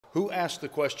Who asked the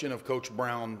question of Coach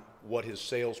Brown what his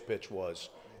sales pitch was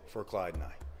for Clyde and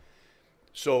I?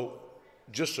 So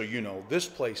just so you know, this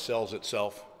place sells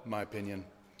itself, in my opinion.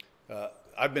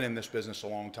 I've been in this business a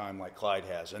long time like Clyde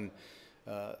has, and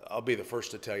I'll be the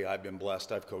first to tell you I've been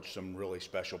blessed. I've coached some really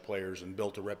special players and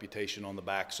built a reputation on the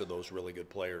backs of those really good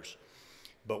players.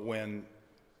 But when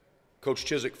Coach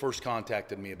Chizik first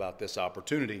contacted me about this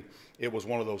opportunity, it was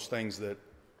one of those things that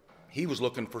he was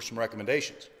looking for some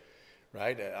recommendations,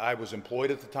 right? I was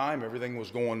employed at the time. Everything was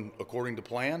going according to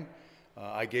plan.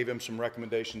 I gave him some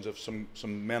recommendations of some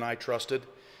men I trusted,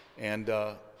 and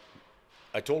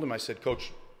I told him, I said,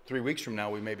 Coach, 3 weeks from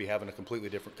now we may be having a completely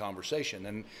different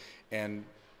conversation, and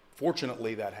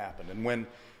fortunately that happened. And when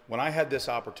I had this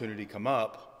opportunity come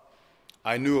up,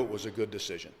 I knew it was a good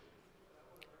decision.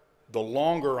 The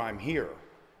longer I'm here,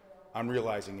 I'm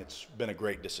realizing it's been a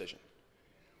great decision.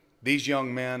 These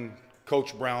young men,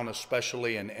 Coach Brown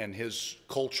especially, and his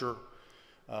culture,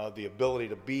 the ability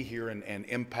to be here and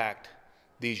impact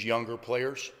these younger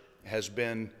players has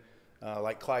been,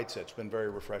 like Clyde said, it's been very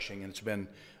refreshing, and it's been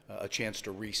a chance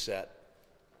to reset.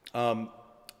 The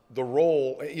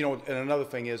role, you know, and another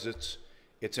thing is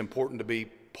it's important to be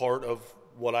part of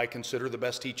what I consider the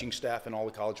best teaching staff in all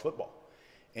of college football.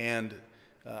 And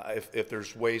if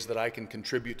there's ways that I can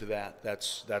contribute to that,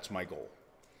 that's my goal.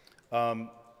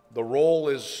 The role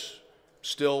is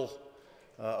still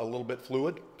a little bit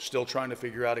fluid, still trying to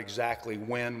figure out exactly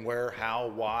when, where, how,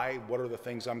 why, what are the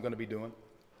things I'm going to be doing.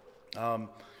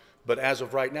 But as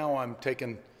of right now, I'm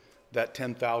taking that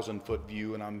 10,000-foot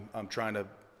view, and I'm trying to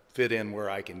fit in where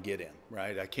I can get in,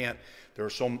 right? I can't, there are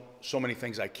so many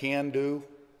things I can do,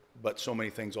 but so many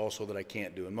things also that I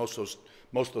can't do, and most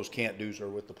of those can't do's are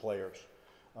with the players.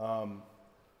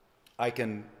 I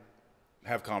can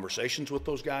have conversations with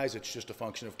those guys. It's just a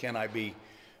function of, can I be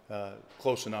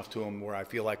close enough to them where I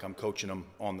feel like I'm coaching them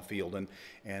on the field,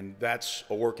 and that's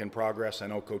a work in progress. I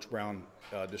know Coach Brown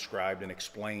described and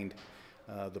explained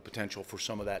the potential for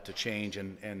some of that to change,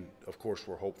 and of course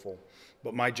we're hopeful.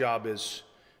 But my job is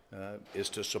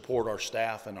to support our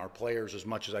staff and our players as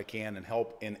much as I can and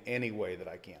help in any way that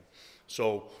I can.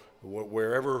 So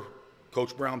wherever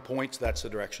Coach Brown points, that's the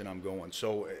direction I'm going.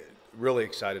 So really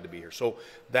excited to be here. So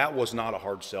that was not a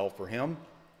hard sell for him,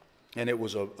 and it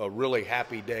was a really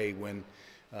happy day when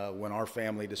our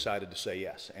family decided to say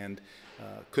yes, and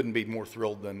couldn't be more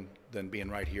thrilled than being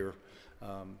right here.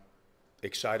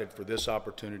 Excited for this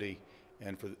opportunity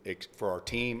and for our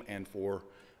team and for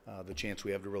the chance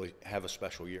we have to really have a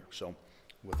special year. So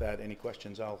with that, any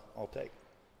questions I'll take.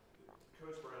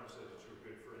 Coach Brown said that you're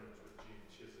good friends with Gene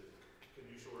Chizik. Can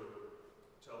you sort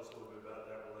of tell us a little bit about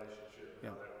that relationship and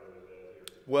how that really led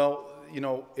here? Well, you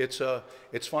know,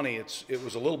 it's funny. It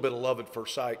was a little bit of love at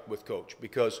first sight with Coach,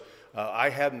 because I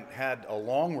hadn't had a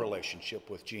long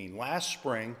relationship with Gene. Last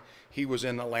spring, he was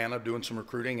in Atlanta doing some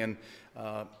recruiting, and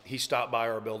he stopped by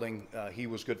our building. He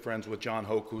was good friends with John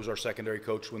Hoke, who was our secondary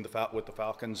coach with the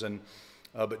Falcons, and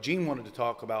but Gene wanted to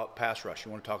talk about pass rush. He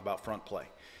wanted to talk about front play,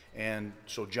 and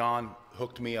so John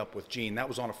hooked me up with Gene. That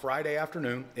was on a Friday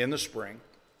afternoon in the spring.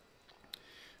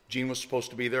 Gene was supposed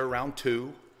to be there around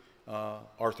 2.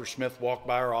 Arthur Smith walked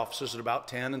by our offices at about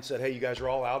 10 and said, hey, you guys are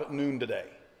all out at noon today.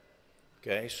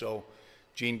 Okay, so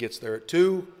Gene gets there at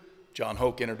 2. John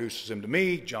Hoke introduces him to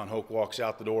me. John Hoke walks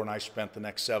out the door, and I spent the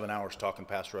next 7 hours talking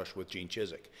pass rush with Gene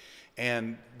Chizik.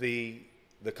 And the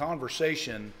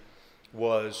conversation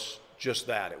was just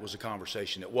that. It was a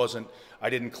conversation. It wasn't, I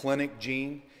didn't clinic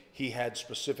Gene. He had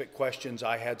specific questions.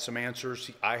 I had some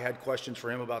answers. I had questions for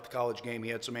him about the college game. He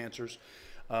had some answers.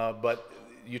 But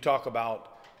you talk about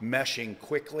meshing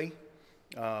quickly,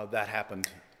 that happened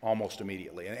almost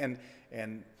immediately.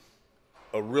 And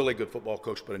a really good football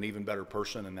coach, but an even better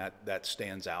person, and that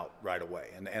stands out right away.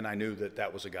 And I knew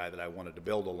that was a guy that I wanted to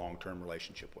build a long-term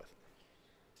relationship with.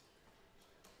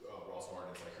 Ross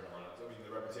Martin in South Carolina. I mean,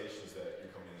 the reputation is that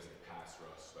you're coming in as a pass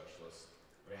rush specialist.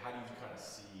 I mean, how do you kind of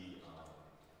see,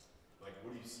 like,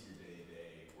 what do you see your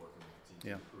day-to-day working with the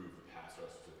team to improve the pass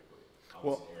rush specifically?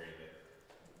 Well, an area that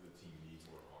the team needs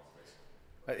to work on,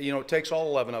 basically. You know, it takes all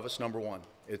 11 of us, number one.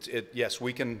 Yes,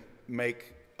 we can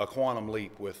make a quantum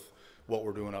leap with what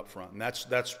we're doing up front, and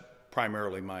that's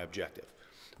primarily my objective.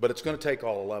 But it's going to take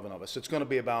all 11 of us. It's going to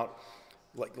be about,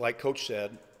 like Coach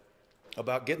said,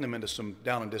 about getting them into some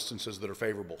down and distances that are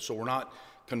favorable. So we're not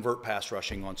convert pass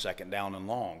rushing on second down and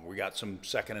long. We got some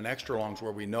second and extra longs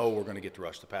where we know we're going to get to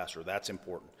rush the passer. That's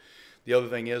important. The other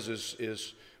thing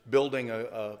is building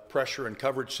a pressure and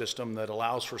coverage system that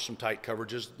allows for some tight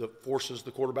coverages that forces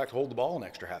the quarterback to hold the ball an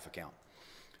extra half a count.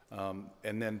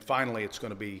 And then finally, it's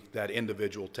going to be that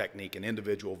individual technique and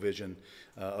individual vision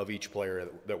of each player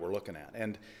that we're looking at.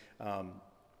 And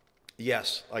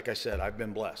yes, like I said, I've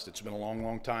been blessed. It's been a long,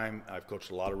 long time. I've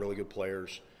coached a lot of really good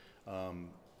players,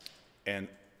 and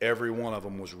every one of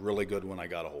them was really good when I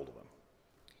got a hold of them.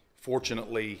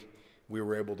 Fortunately, we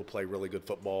were able to play really good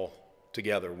football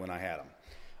together when I had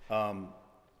them.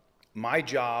 My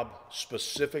job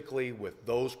specifically with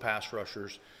those pass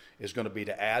rushers is going to be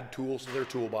to add tools to their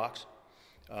toolbox.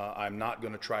 I'm not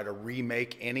going to try to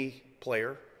remake any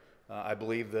player. I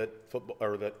believe that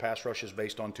that pass rush is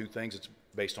based on two things. It's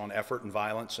based on effort and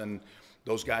violence, and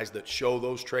those guys that show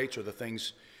those traits are the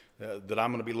things that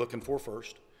I'm going to be looking for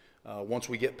first. Once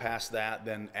we get past that,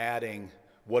 then adding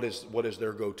what is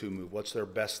their go-to move, what's their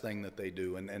best thing that they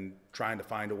do, and trying to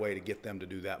find a way to get them to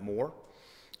do that more.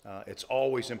 It's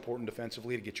always important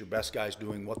defensively to get your best guys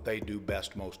doing what they do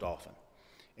best most often.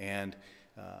 And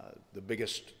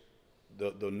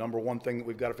the number one thing that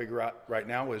we've got to figure out right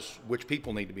now is which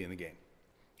people need to be in the game,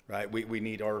 right? We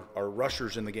need our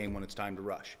rushers in the game when it's time to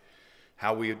rush.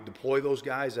 How we deploy those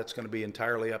guys, that's going to be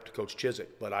entirely up to Coach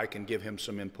Chiswick, but I can give him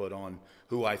some input on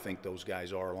who I think those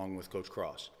guys are along with Coach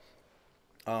Cross.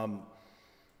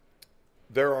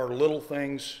 There are little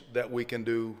things that we can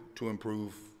do to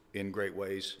improve in great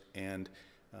ways, and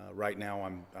right now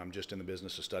I'm just in the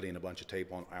business of studying a bunch of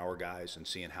tape on our guys and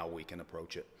seeing how we can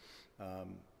approach it.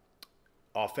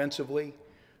 Offensively,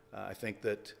 I think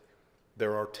that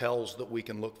there are tells that we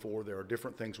can look for. There are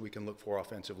different things we can look for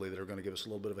offensively that are going to give us a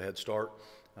little bit of a head start.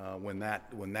 When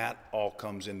that all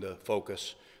comes into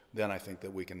focus, then I think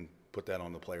that we can put that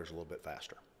on the players a little bit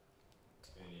faster.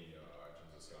 Any, in terms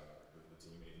of Scott, the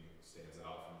team anything stands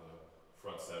out from the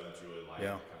front seven that you really like,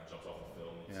 Yeah. that kind of jumps off the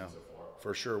film you've seen so far?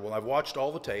 For sure. Well, I've watched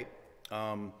all the tape.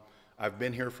 I've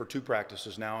been here for 2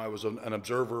 practices now. I was an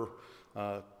observer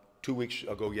 2 weeks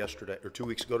ago yesterday, or 2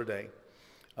 weeks ago today.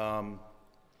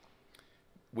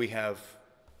 We have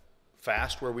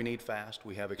fast where we need fast.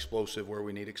 We have explosive where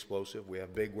we need explosive. We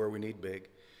have big where we need big.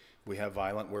 We have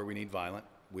violent where we need violent.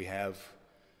 We have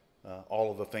all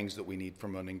of the things that we need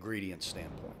from an ingredient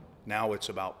standpoint. Now it's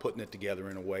about putting it together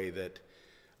in a way that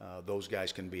those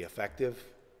guys can be effective,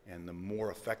 and the more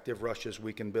effective rushes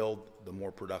we can build, the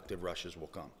more productive rushes will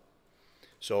come.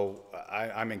 So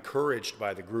I'm encouraged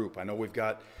by the group. I know we've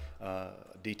got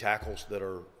D tackles that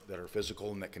are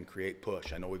physical and that can create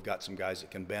push. I know we've got some guys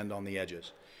that can bend on the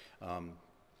edges.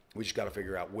 We just got to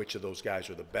figure out which of those guys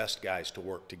are the best guys to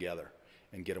work together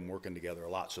and get them working together a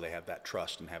lot so they have that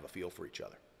trust and have a feel for each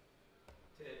other.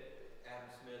 Ted, Adam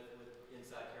Smith with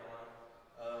Inside Carolina.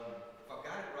 If I've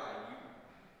got it right,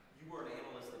 you were an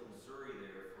analyst at Missouri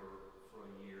there for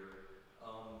a year,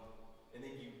 and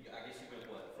then I guess you went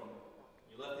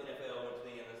you left the NFL, went to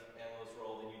the analyst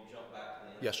role, then you jumped back to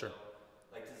the NFL. Yes, sir.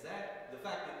 Like, the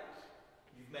fact that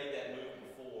you've made that move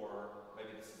before,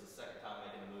 maybe this is the second time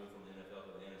making a move from the NFL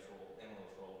to the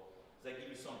analyst role, does that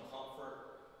give you some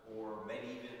comfort, or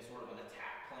maybe even sort of an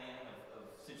attack plan of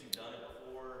since you've done it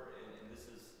before, and this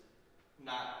is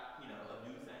not, a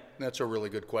new thing? That's a really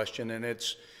good question, and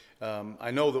it's I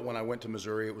know that when I went to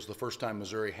Missouri, it was the first time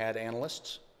Missouri had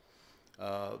analysts.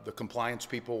 The compliance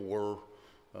people were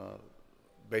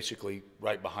basically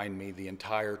right behind me the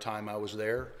entire time I was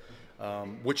there,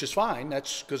 which is fine.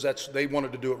 That's because they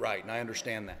wanted to do it right, and I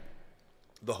understand that.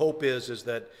 The hope is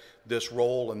that this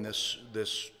role and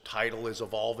this title is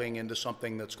evolving into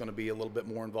something that's going to be a little bit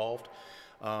more involved.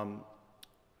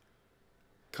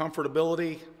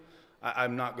 Comfortability,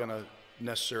 I'm not going to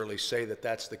necessarily say that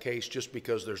that's the case, just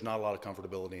because there's not a lot of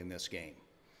comfortability in this game,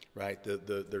 right?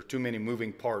 There are too many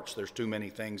moving parts. There's too many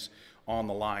things on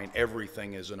the line.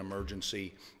 Everything is an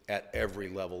emergency at every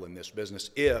level in this business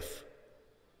if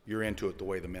you're into it the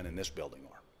way the men in this building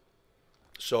are.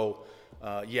 So,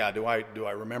 yeah, do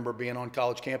I remember being on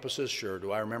college campuses? Sure.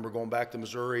 Do I remember going back to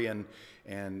Missouri and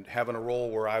having a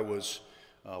role where I was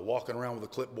walking around with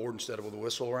a clipboard instead of with a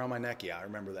whistle around my neck? Yeah, I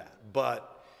remember that. But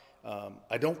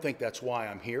I don't think that's why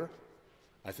I'm here.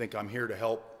 I think I'm here to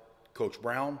help Coach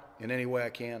Brown in any way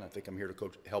I can. I think I'm here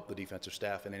to help the defensive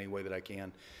staff in any way that I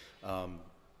can.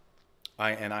 I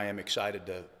am excited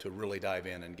to really dive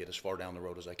in and get as far down the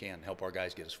road as I can, help our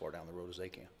guys get as far down the road as they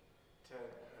can. Ted,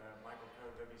 Michael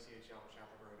Coe,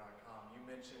 WCHL-Chapelboro.com. You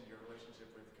mentioned your relationship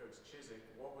with Coach Chiswick.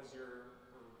 What was your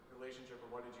relationship,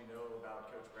 or what did you know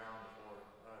about Coach Brown before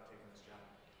taking this job?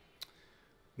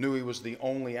 Knew he was the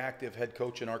only active head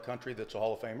coach in our country that's a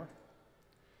Hall of Famer.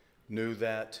 Knew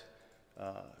that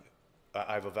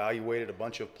I've evaluated a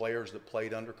bunch of players that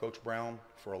played under Coach Brown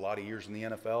for a lot of years in the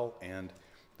NFL, and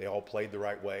they all played the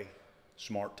right way.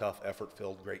 Smart, tough,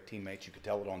 effort-filled, great teammates. You could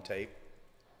tell it on tape.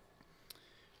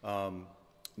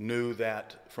 Knew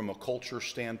that from a culture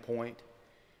standpoint,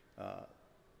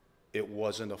 it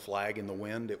wasn't a flag in the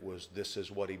wind. It was, this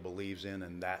is what he believes in,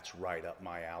 and that's right up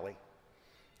my alley.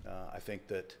 I think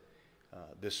that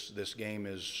this game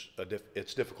is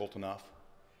it's difficult enough,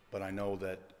 but I know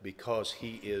that because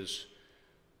he is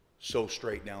so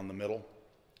straight down the middle,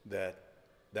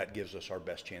 that gives us our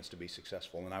best chance to be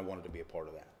successful, and I wanted to be a part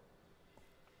of that.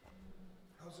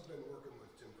 How's it been working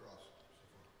with Tim Cross so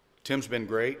far? Tim's been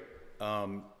great,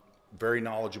 very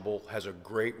knowledgeable, has a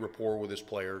great rapport with his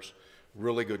players,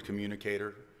 really good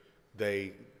communicator.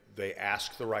 They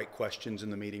ask the right questions in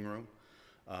the meeting room.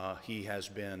 He has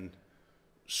been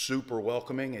super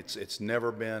welcoming. It's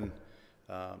never been,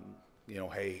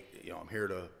 hey, I'm here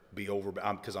to be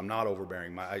because I'm not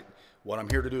overbearing. What I'm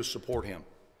here to do is support him.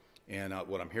 And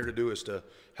what I'm here to do is to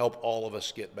help all of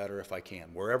us get better if I can.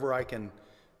 Wherever I can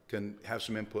have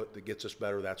some input that gets us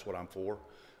better, that's what I'm for.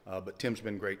 But Tim's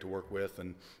been great to work with,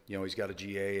 and he's got a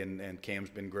GA, and Cam's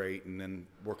been great, and then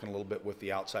working a little bit with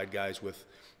the outside guys with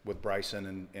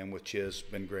Bryson and with Chiz,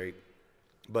 been great.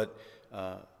 But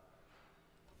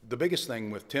the biggest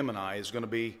thing with Tim and I is going to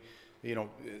be,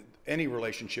 any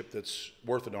relationship that's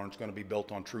worth a darn is going to be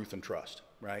built on truth and trust,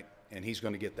 right? And he's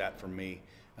going to get that from me,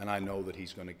 and I know that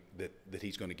he's going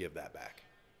to give that back.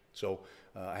 So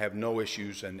I have no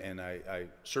issues, and I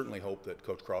certainly hope that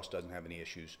Coach Cross doesn't have any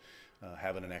issues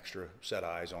having an extra set of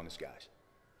eyes on his guys.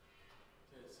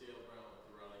 You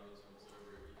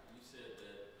said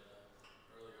that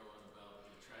earlier on about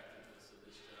the attractiveness of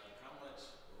this job. How much,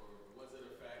 or was it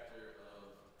a factor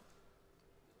of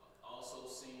also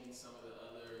seeing some of the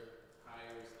other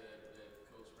hires that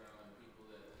Coach Brown and people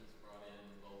that he's brought in,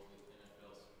 both with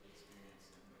NFL experience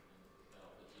and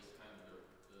without, but just kind of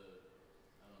the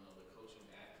coaching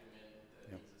acumen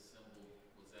that he's assembled?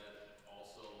 Was that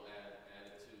also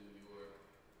added to your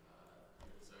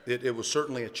desire? It was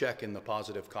certainly a check in the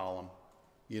positive column,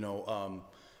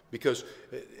 because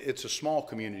it's a small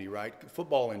community, right?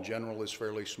 Football in general is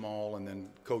fairly small, and then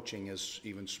coaching is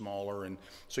even smaller. And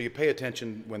so you pay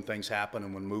attention when things happen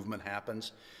and when movement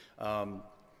happens.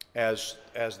 As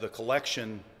the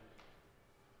collection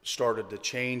started to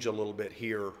change a little bit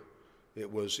here, it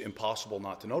was impossible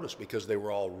not to notice because they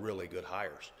were all really good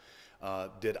hires. I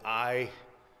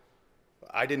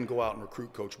didn't go out and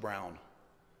recruit Coach Brown.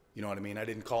 You know what I mean? I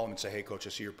didn't call him and say, hey, Coach, I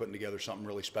see you're putting together something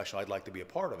really special. I'd like to be a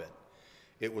part of it.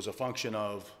 It was a function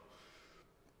of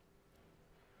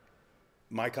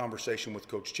my conversation with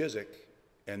Coach Chizik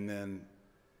and then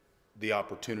the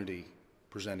opportunity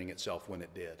presenting itself when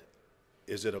it did.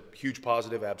 Is it a huge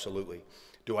positive? Absolutely.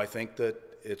 Do I think that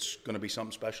it's going to be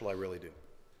something special? I really do.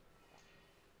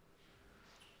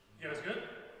 Yeah, it's good.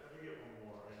 Let me get one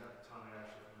more. And that's Tommy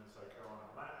Ashley from South Carolina.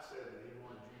 Matt said that he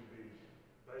wanted you to be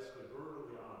basically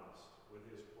brutally honest with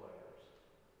his players.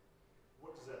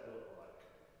 What does that look like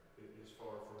as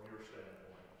far from your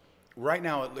standpoint? Right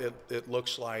now, it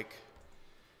looks like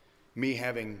me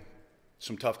having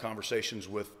some tough conversations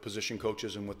with position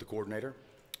coaches and with the coordinator.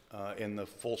 In the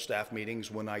full staff meetings,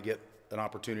 when I get an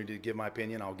opportunity to give my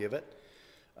opinion, I'll give it.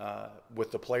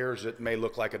 With the players, it may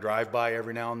look like a drive-by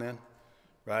every now and then.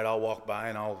 Right, I'll walk by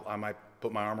and I might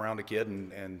put my arm around a kid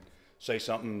and say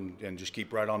something and just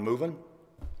keep right on moving.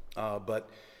 But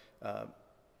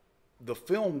the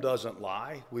film doesn't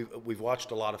lie. We've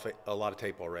watched a lot of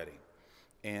tape already,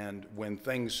 and when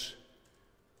things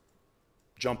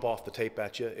jump off the tape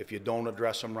at you, if you don't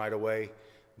address them right away,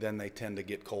 then they tend to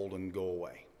get cold and go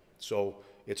away. So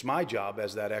it's my job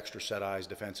as that extra set of eyes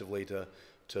defensively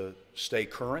to stay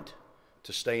current,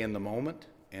 to stay in the moment,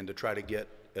 and to try to get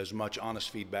as much honest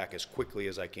feedback as quickly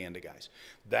as I can to guys.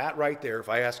 That right there, if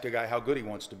I ask a guy how good he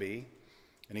wants to be,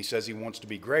 and he says he wants to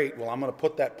be great, well, I'm going to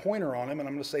put that pointer on him, and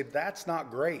I'm going to say, that's not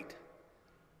great.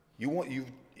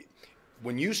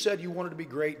 When you said you wanted to be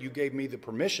great, you gave me the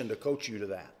permission to coach you to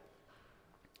that.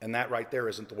 And that right there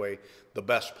isn't the way the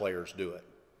best players do it,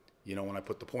 when I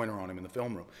put the pointer on him in the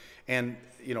film room. And,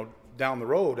 down the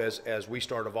road, as we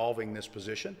start evolving this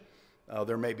position,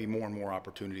 there may be more and more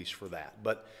opportunities for that.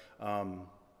 But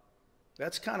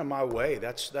that's kind of my way.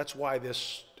 That's why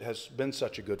this has been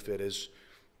such a good fit. Is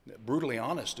brutally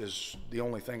honest is the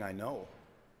only thing I know.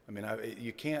 I mean,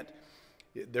 you can't.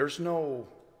 There's no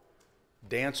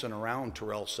dancing around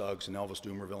Terrell Suggs and Elvis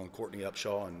Dumerville and Courtney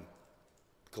Upshaw and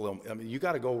Khalil. I mean, you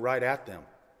got to go right at them,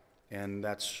 and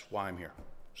that's why I'm here.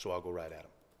 So I'll go right at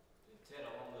them. Ted,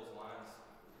 along those lines,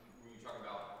 when you talk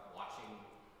about watching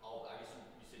I guess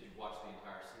you said you watched the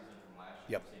entire season from last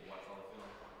year. Yep. You said you watched all the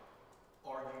film.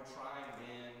 Are you trying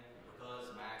then,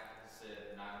 because Mac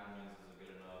said 9 wins isn't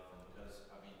good enough, and because,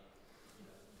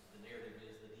 the narrative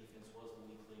is the defense was the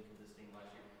weak link of this team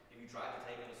last year,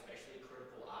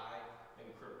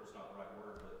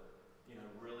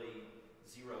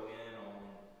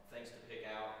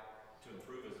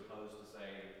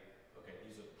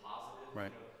 Right.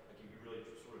 Like if you really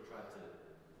sort of tried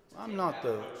to I'm take not that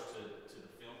the approach to the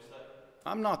film study?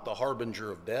 I'm not the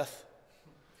harbinger of death.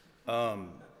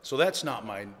 So that's not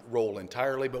my role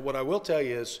entirely. But what I will tell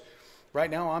you is, right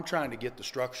now I'm trying to get the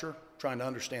structure, trying to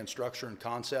understand structure and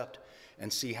concept,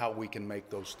 and see how we can make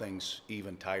those things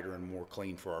even tighter and more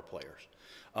clean for our players.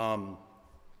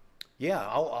 Yeah,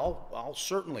 I'll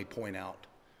certainly point out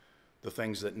the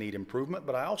things that need improvement,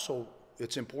 but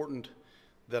it's important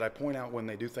that I point out when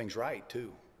they do things right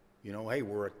too. You know, hey,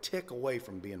 we're a tick away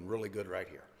from being really good right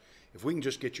here. If we can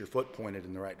just get your foot pointed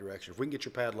in the right direction, if we can get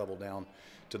your pad level down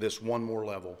to this one more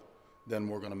level, then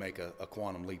we're going to make a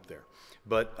quantum leap there.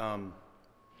 But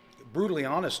brutally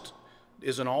honest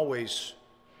isn't always,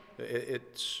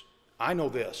 I know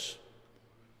this,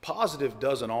 positive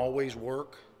doesn't always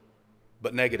work,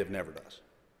 but negative never does,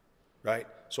 right?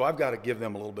 So I've got to give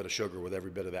them a little bit of sugar with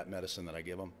every bit of that medicine that I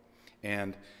give them.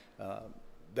 And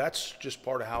that's just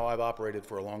part of how I've operated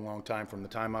for a long, long time, from the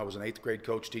time I was an 8th grade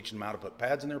coach teaching them how to put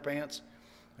pads in their pants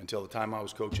until the time I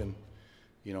was coaching,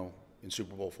 you know, in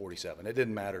Super Bowl 47. It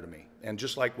didn't matter to me. And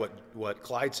just like what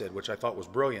Clyde said, which I thought was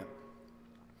brilliant,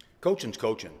 coaching's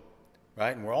coaching,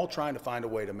 right? And we're all trying to find a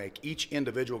way to make each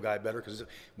individual guy better, because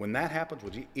when that happens,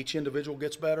 when each individual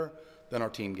gets better, then our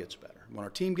team gets better. When our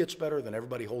team gets better, then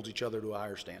everybody holds each other to a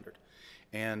higher standard.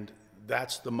 And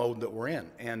that's the mode that we're in.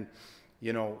 And,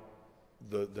 you know,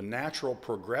 the natural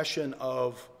progression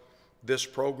of this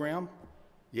program,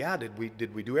 yeah, did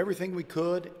we do everything we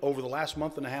could over the last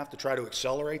month and a half to try to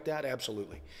accelerate that?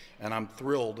 Absolutely. And I'm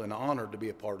thrilled and honored to be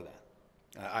a part of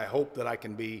that. I hope that I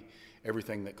can be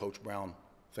everything that Coach Brown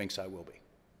thinks I will be.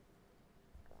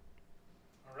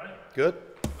 All right. Good?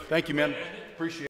 Thank you, man. Appreciate it.